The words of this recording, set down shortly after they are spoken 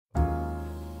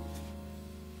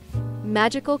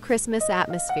Magical Christmas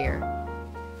atmosphere.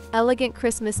 Elegant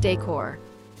Christmas decor.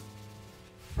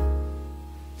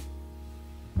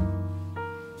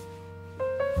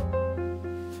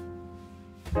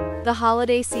 The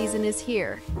holiday season is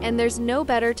here, and there's no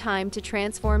better time to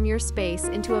transform your space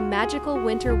into a magical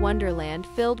winter wonderland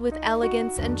filled with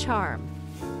elegance and charm.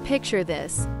 Picture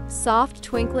this: soft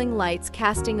twinkling lights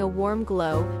casting a warm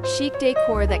glow, chic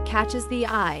decor that catches the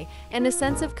eye, and a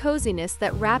sense of coziness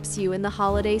that wraps you in the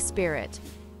holiday spirit.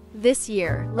 This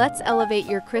year, let's elevate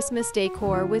your Christmas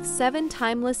decor with 7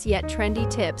 timeless yet trendy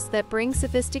tips that bring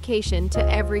sophistication to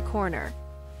every corner.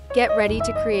 Get ready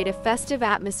to create a festive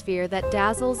atmosphere that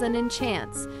dazzles and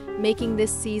enchants, making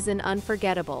this season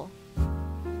unforgettable.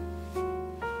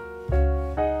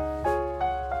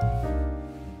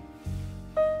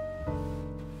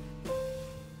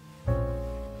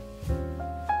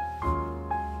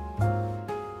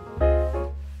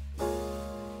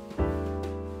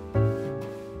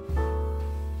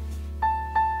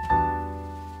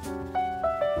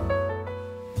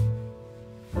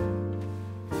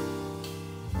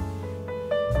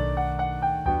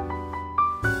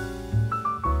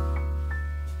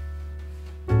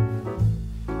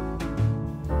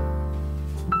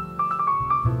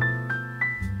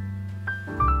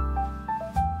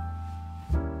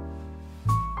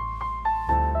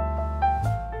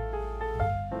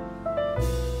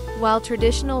 While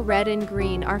traditional red and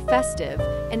green are festive,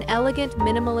 an elegant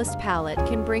minimalist palette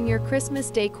can bring your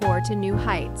Christmas decor to new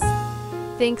heights.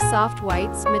 Think soft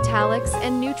whites, metallics,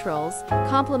 and neutrals,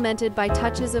 complemented by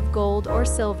touches of gold or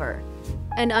silver.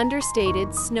 An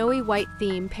understated, snowy white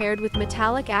theme paired with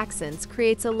metallic accents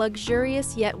creates a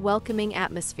luxurious yet welcoming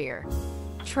atmosphere.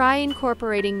 Try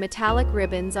incorporating metallic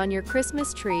ribbons on your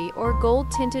Christmas tree or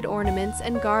gold-tinted ornaments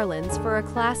and garlands for a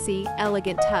classy,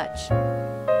 elegant touch.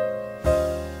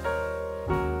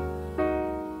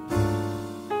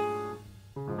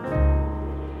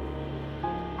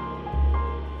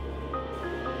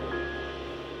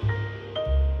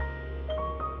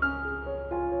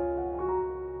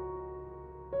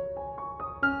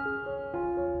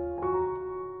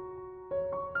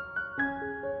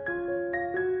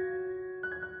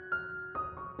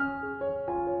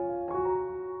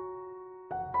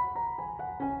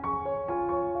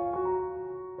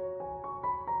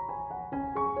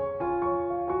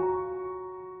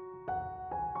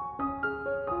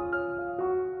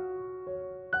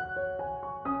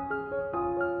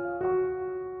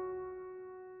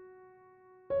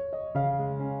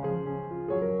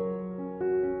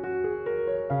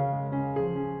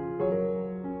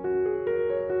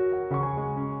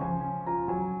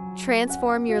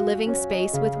 Transform your living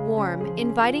space with warm,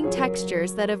 inviting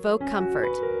textures that evoke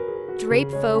comfort.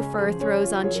 Drape faux fur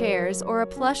throws on chairs or a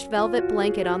plush velvet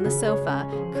blanket on the sofa,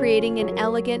 creating an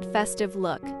elegant, festive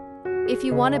look. If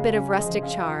you want a bit of rustic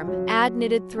charm, add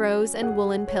knitted throws and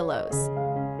woolen pillows.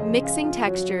 Mixing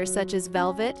textures such as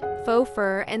velvet, faux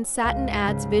fur, and satin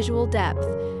adds visual depth,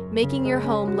 making your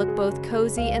home look both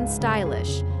cozy and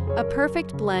stylish, a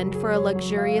perfect blend for a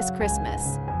luxurious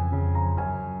Christmas.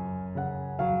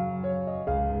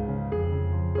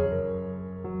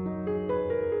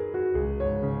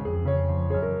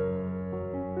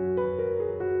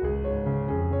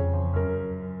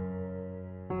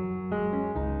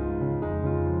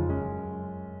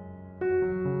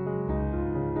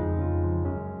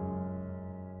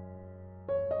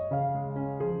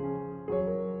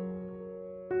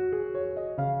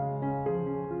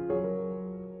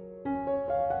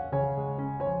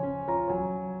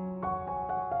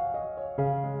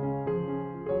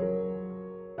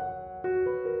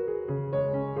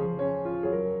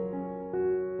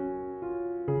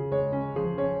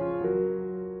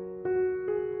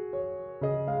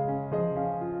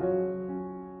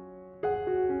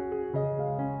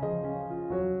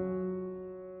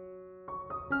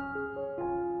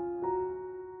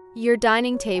 Your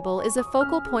dining table is a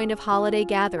focal point of holiday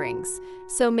gatherings,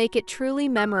 so make it truly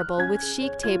memorable with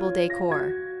chic table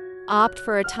decor. Opt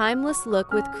for a timeless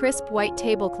look with crisp white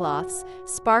tablecloths,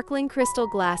 sparkling crystal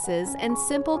glasses, and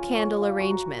simple candle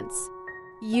arrangements.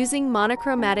 Using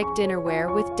monochromatic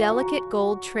dinnerware with delicate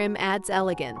gold trim adds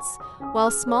elegance,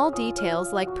 while small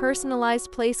details like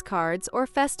personalized place cards or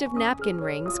festive napkin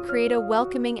rings create a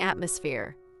welcoming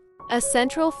atmosphere. A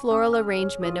central floral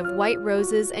arrangement of white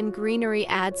roses and greenery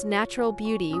adds natural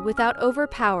beauty without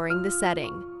overpowering the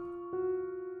setting.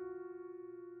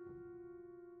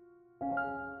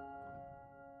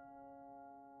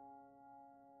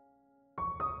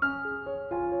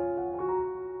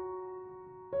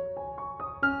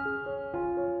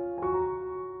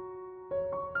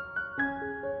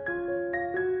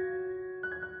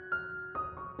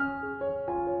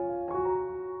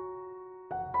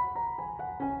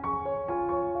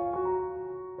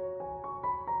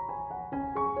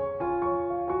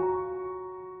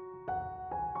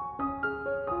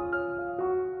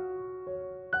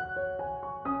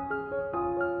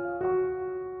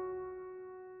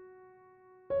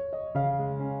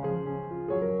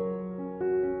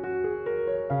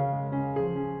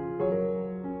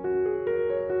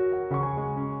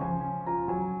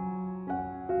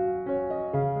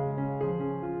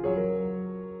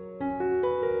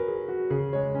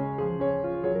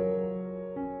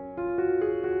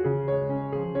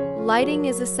 Lighting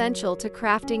is essential to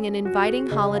crafting an inviting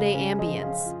holiday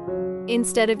ambience.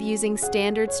 Instead of using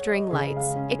standard string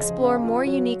lights, explore more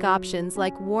unique options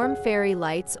like warm fairy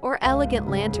lights or elegant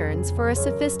lanterns for a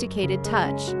sophisticated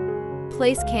touch.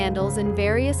 Place candles in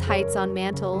various heights on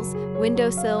mantels,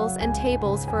 windowsills, and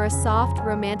tables for a soft,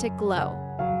 romantic glow.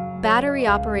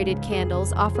 Battery-operated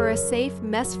candles offer a safe,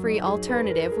 mess-free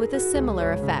alternative with a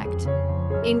similar effect.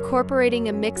 Incorporating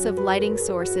a mix of lighting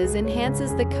sources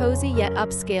enhances the cozy yet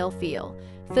upscale feel,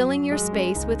 filling your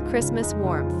space with Christmas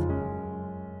warmth.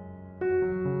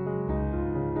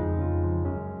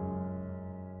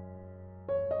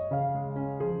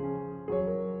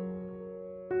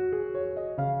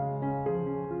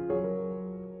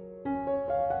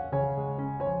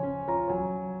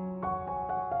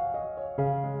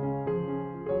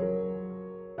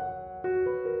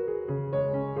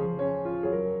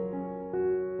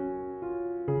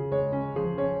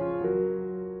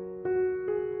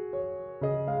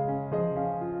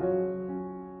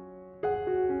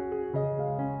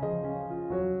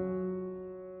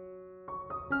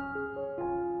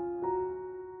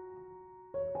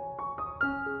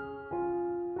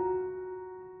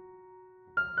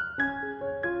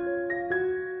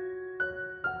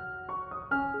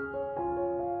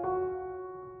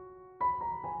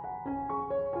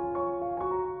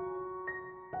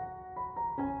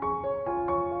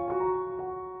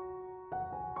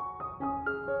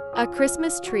 A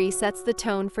Christmas tree sets the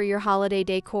tone for your holiday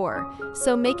decor,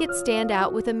 so make it stand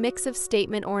out with a mix of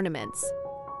statement ornaments.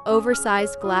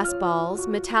 Oversized glass balls,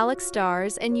 metallic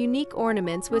stars, and unique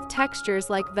ornaments with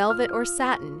textures like velvet or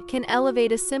satin can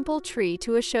elevate a simple tree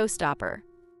to a showstopper.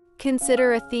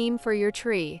 Consider a theme for your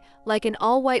tree, like an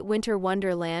all-white winter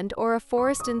wonderland or a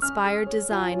forest-inspired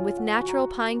design with natural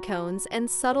pine cones and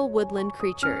subtle woodland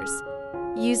creatures.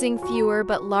 Using fewer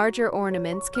but larger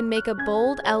ornaments can make a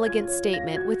bold, elegant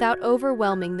statement without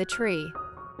overwhelming the tree.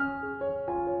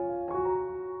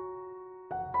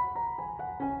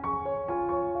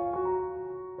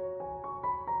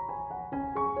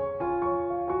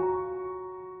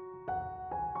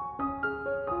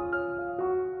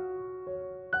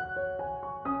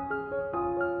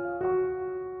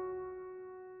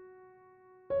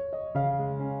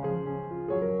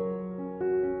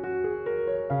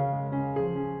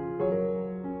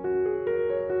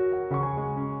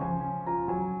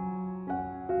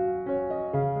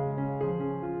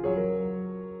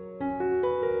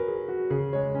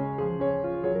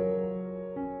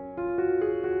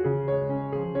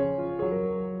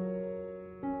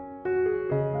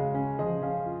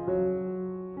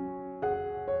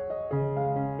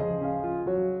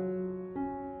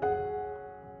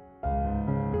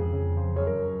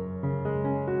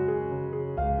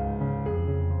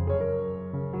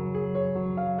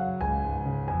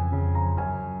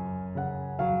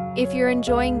 If you're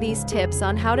enjoying these tips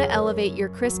on how to elevate your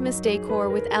Christmas decor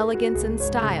with elegance and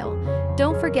style,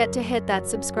 don't forget to hit that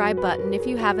subscribe button if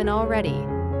you haven't already.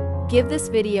 Give this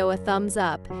video a thumbs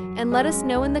up and let us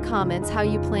know in the comments how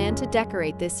you plan to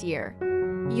decorate this year.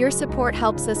 Your support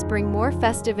helps us bring more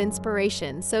festive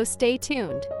inspiration, so stay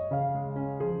tuned.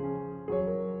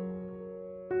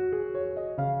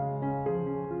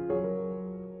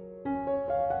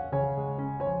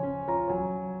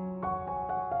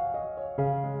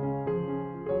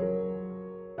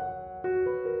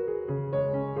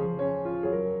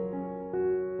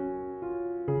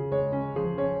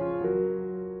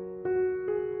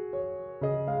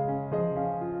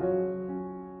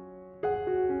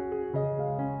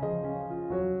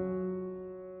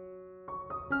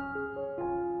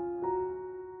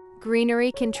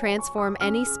 Greenery can transform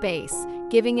any space,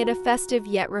 giving it a festive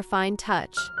yet refined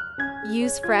touch.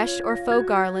 Use fresh or faux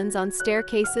garlands on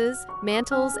staircases,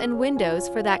 mantels, and windows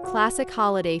for that classic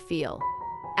holiday feel.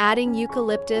 Adding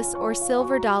eucalyptus or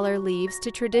silver dollar leaves to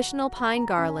traditional pine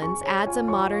garlands adds a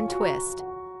modern twist.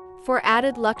 For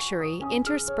added luxury,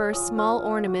 intersperse small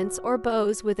ornaments or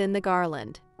bows within the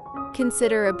garland.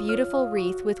 Consider a beautiful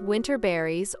wreath with winter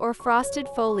berries or frosted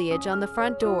foliage on the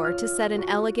front door to set an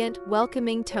elegant,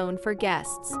 welcoming tone for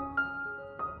guests.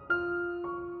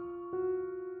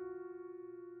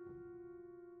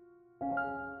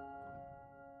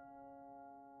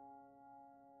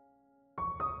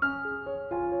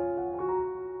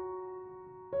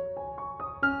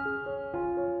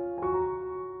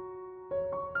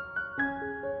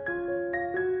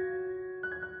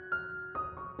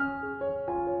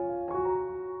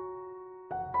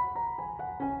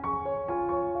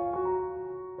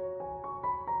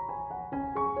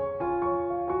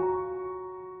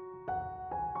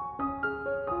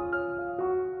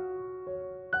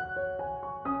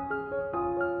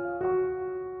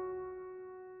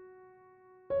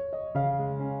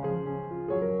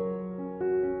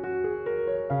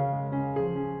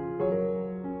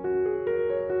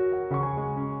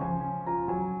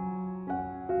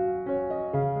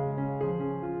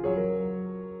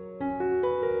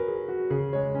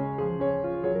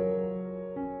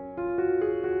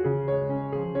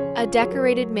 A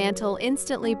decorated mantle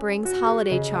instantly brings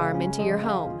holiday charm into your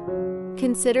home.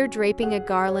 Consider draping a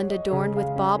garland adorned with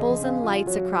baubles and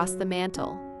lights across the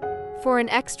mantle. For an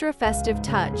extra festive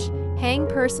touch, hang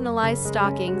personalized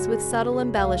stockings with subtle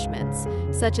embellishments,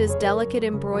 such as delicate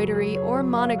embroidery or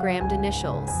monogrammed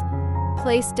initials.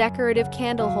 Place decorative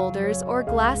candle holders or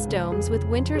glass domes with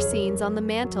winter scenes on the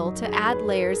mantle to add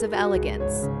layers of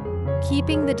elegance.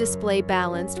 Keeping the display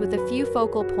balanced with a few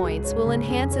focal points will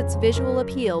enhance its visual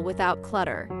appeal without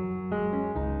clutter.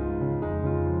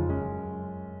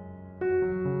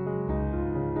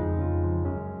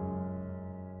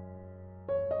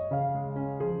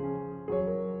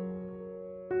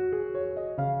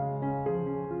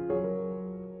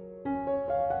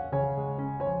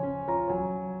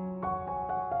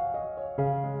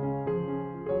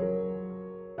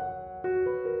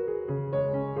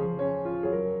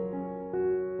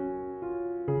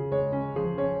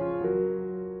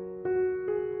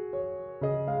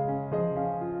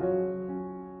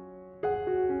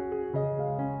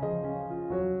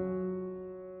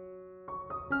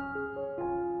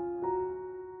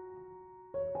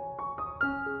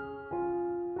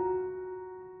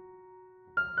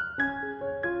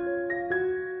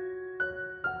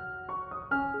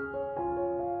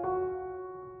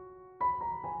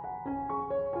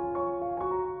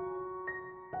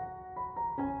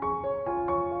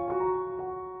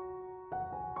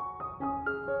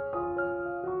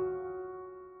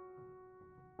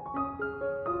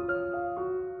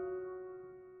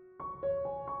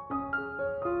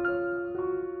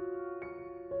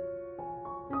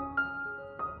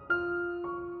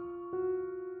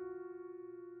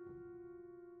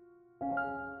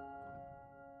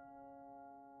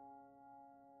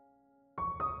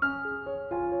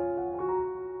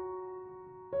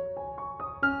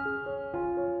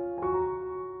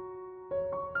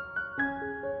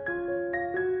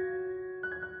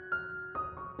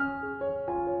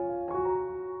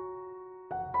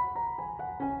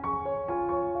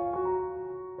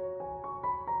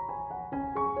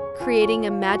 Creating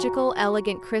a magical,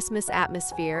 elegant Christmas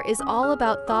atmosphere is all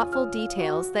about thoughtful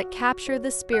details that capture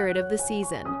the spirit of the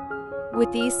season.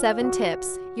 With these 7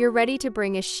 tips, you're ready to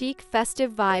bring a chic,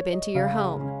 festive vibe into your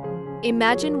home.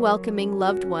 Imagine welcoming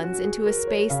loved ones into a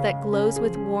space that glows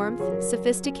with warmth,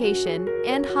 sophistication,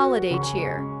 and holiday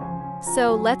cheer.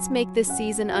 So let's make this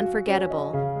season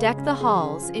unforgettable, deck the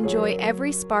halls, enjoy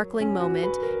every sparkling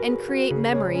moment, and create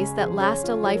memories that last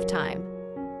a lifetime.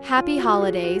 Happy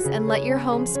holidays, and let your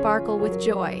home sparkle with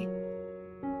joy.